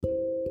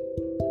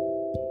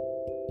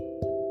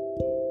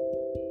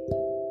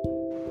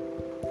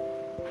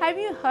Have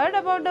you heard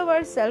about the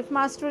word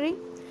self-mastery?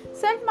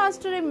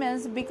 Self-mastery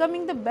means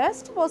becoming the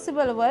best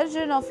possible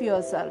version of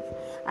yourself,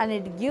 and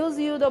it gives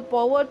you the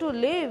power to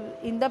live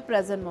in the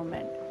present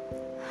moment.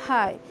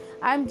 Hi,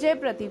 I am Jay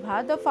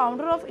Pratibha, the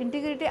founder of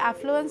Integrity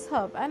Affluence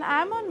Hub, and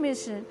I am on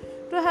mission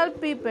to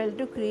help people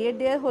to create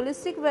their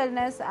holistic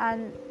wellness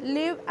and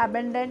live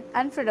abundant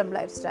and freedom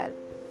lifestyle.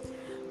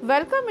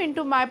 Welcome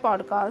into my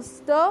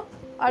podcast, The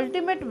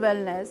Ultimate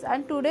Wellness,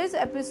 and today's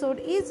episode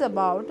is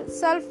about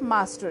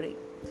self-mastery.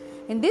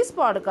 In this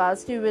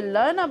podcast, you will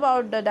learn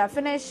about the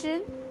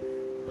definition,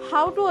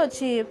 how to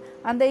achieve,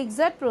 and the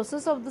exact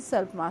process of the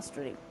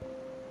self-mastery.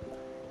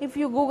 If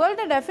you Google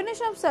the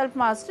definition of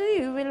self-mastery,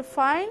 you will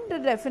find the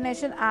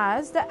definition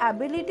as the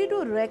ability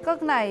to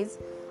recognize,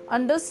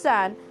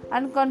 understand,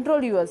 and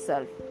control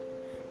yourself.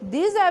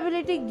 This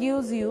ability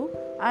gives you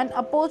an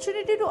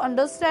opportunity to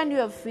understand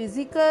your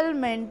physical,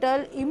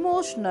 mental,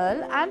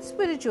 emotional, and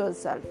spiritual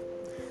self.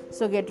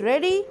 So get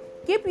ready,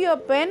 keep your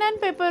pen and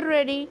paper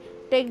ready.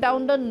 Take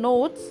down the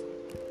notes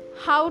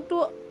how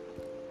to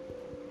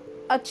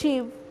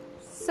achieve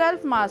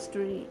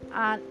self-mastery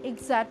and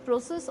exact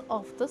process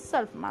of the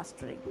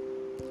self-mastery.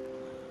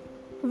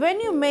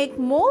 When you make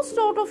most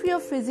out of your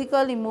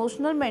physical,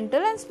 emotional,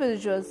 mental and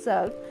spiritual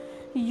self,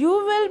 you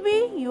will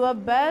be your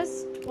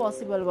best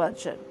possible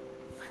version.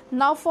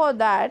 Now for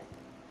that,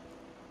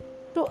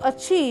 to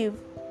achieve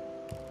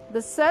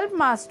the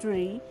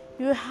self-mastery,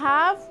 you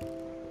have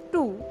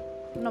to,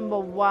 number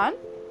one,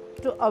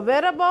 to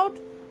aware about.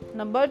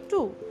 Number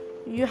two,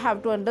 you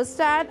have to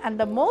understand, and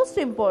the most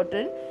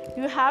important,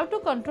 you have to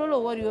control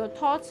over your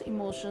thoughts,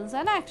 emotions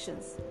and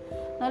actions.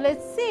 Now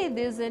let's see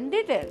this in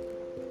detail.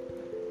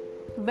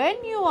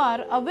 When you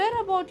are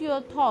aware about your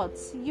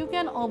thoughts, you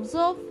can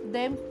observe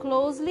them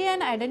closely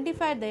and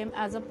identify them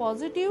as a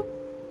positive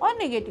or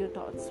negative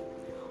thoughts.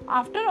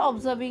 After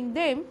observing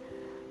them,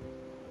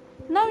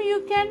 now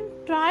you can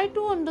try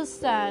to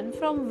understand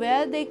from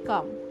where they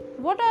come.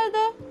 What are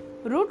the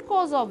root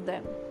cause of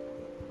them?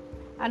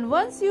 And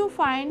once you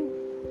find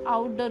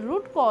out the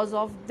root cause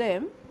of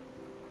them,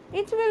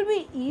 it will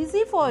be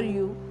easy for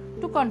you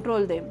to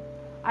control them.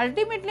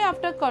 Ultimately,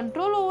 after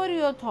control over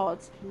your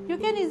thoughts, you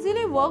can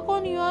easily work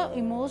on your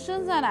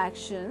emotions and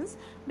actions,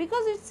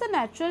 because it's a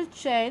natural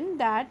chain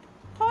that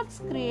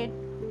thoughts create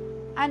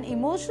and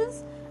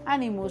emotions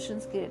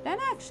create an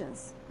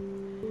actions.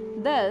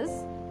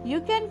 Thus,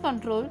 you can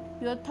control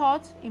your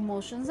thoughts,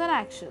 emotions and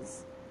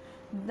actions.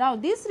 Now,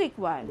 this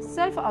requires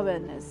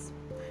self-awareness.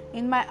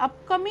 In my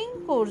upcoming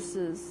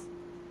courses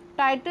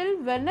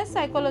titled Wellness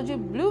Psychology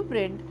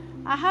Blueprint,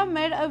 I have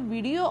made a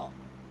video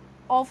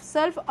of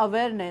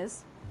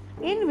self-awareness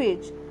in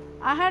which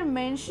I had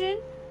mentioned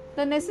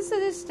the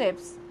necessary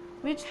steps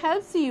which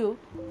helps you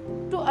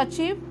to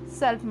achieve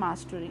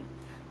self-mastery.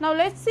 Now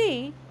let's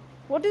see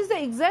what is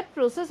the exact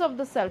process of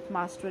the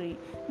self-mastery.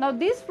 Now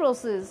this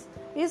process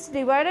is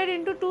divided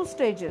into two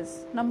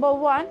stages. Number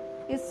one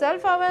is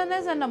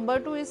self-awareness and number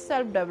two is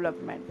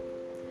self-development.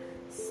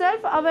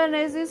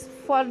 Self-awareness is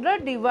further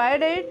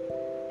divided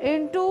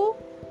into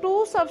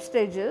two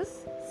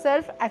sub-stages,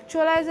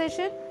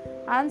 self-actualization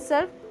and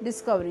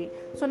self-discovery.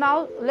 So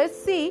now let's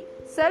see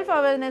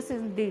self-awareness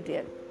in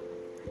detail.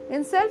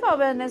 In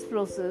self-awareness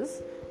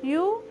process,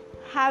 you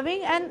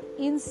having an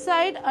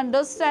inside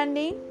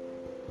understanding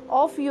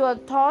of your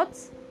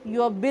thoughts,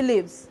 your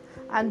beliefs,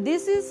 and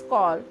this is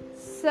called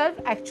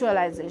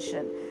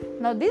self-actualization.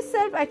 Now this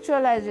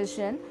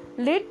self-actualization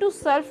lead to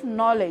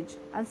self-knowledge,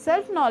 and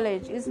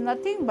self-knowledge is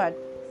nothing but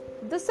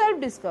the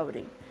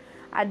self-discovery.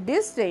 At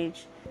this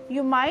stage,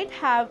 you might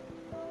have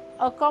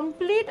a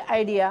complete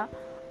idea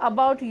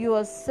about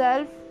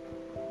yourself,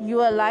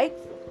 your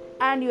likes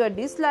and your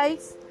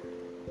dislikes,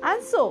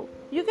 and so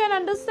you can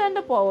understand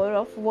the power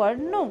of word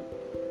no.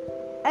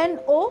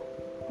 N-O,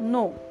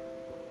 no,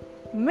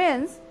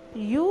 means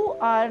you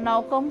are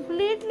now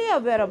completely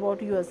aware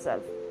about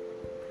yourself.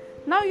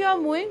 Now you are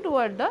moving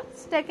toward the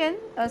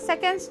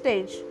second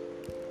stage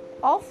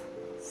of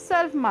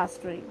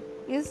self-mastery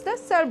is the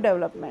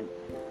self-development.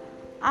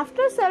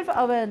 After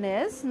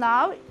self-awareness,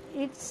 now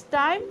it's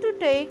time to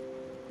take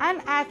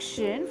an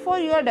action for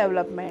your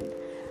development.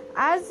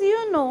 As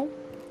you know,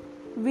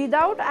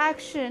 without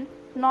action,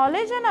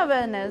 knowledge and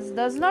awareness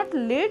does not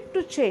lead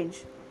to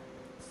change.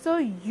 So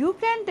you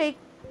can take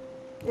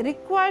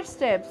required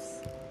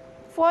steps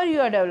for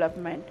your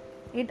development.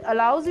 It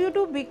allows you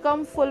to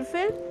become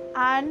fulfilled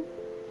and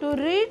to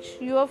reach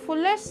your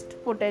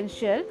fullest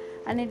potential,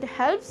 and it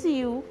helps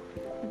you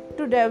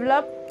to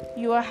develop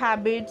your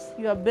habits,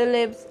 your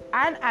beliefs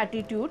and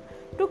attitude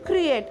to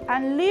create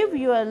and live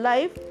your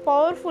life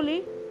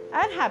powerfully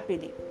and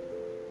happily.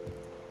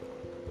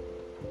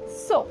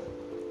 So,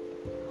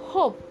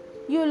 hope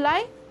you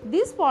like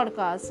this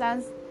podcast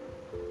and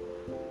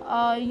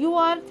you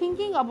are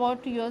thinking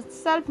about your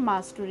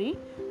self-mastery,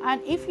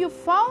 and if you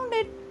found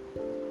it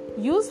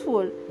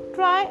useful,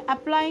 try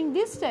applying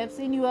these steps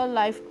in your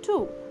life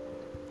too.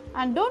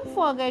 And don't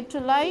forget to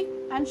like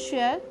and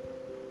share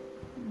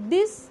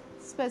this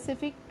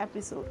specific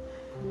episode.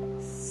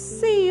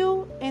 See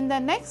you in the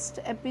next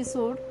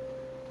episode.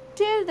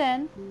 Till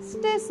then,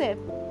 stay safe,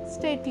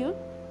 stay tuned.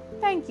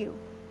 Thank you.